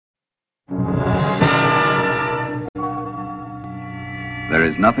There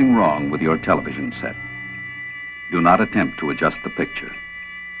is nothing wrong with your television set. Do not attempt to adjust the picture.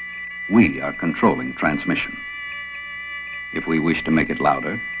 We are controlling transmission. If we wish to make it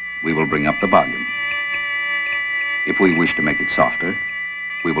louder, we will bring up the volume. If we wish to make it softer,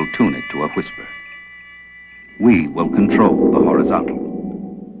 we will tune it to a whisper. We will control the horizontal.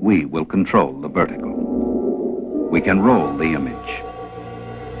 We will control the vertical. We can roll the image,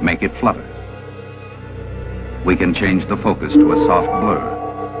 make it flutter. We can change the focus to a soft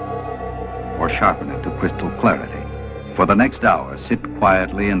blur, or sharpen it to crystal clarity. For the next hour, sit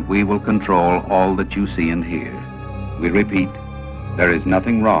quietly and we will control all that you see and hear. We repeat, there is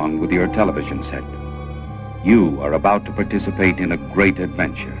nothing wrong with your television set. You are about to participate in a great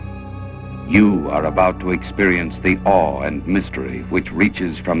adventure. You are about to experience the awe and mystery which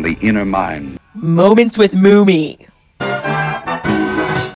reaches from the inner mind. Moments with Moomy.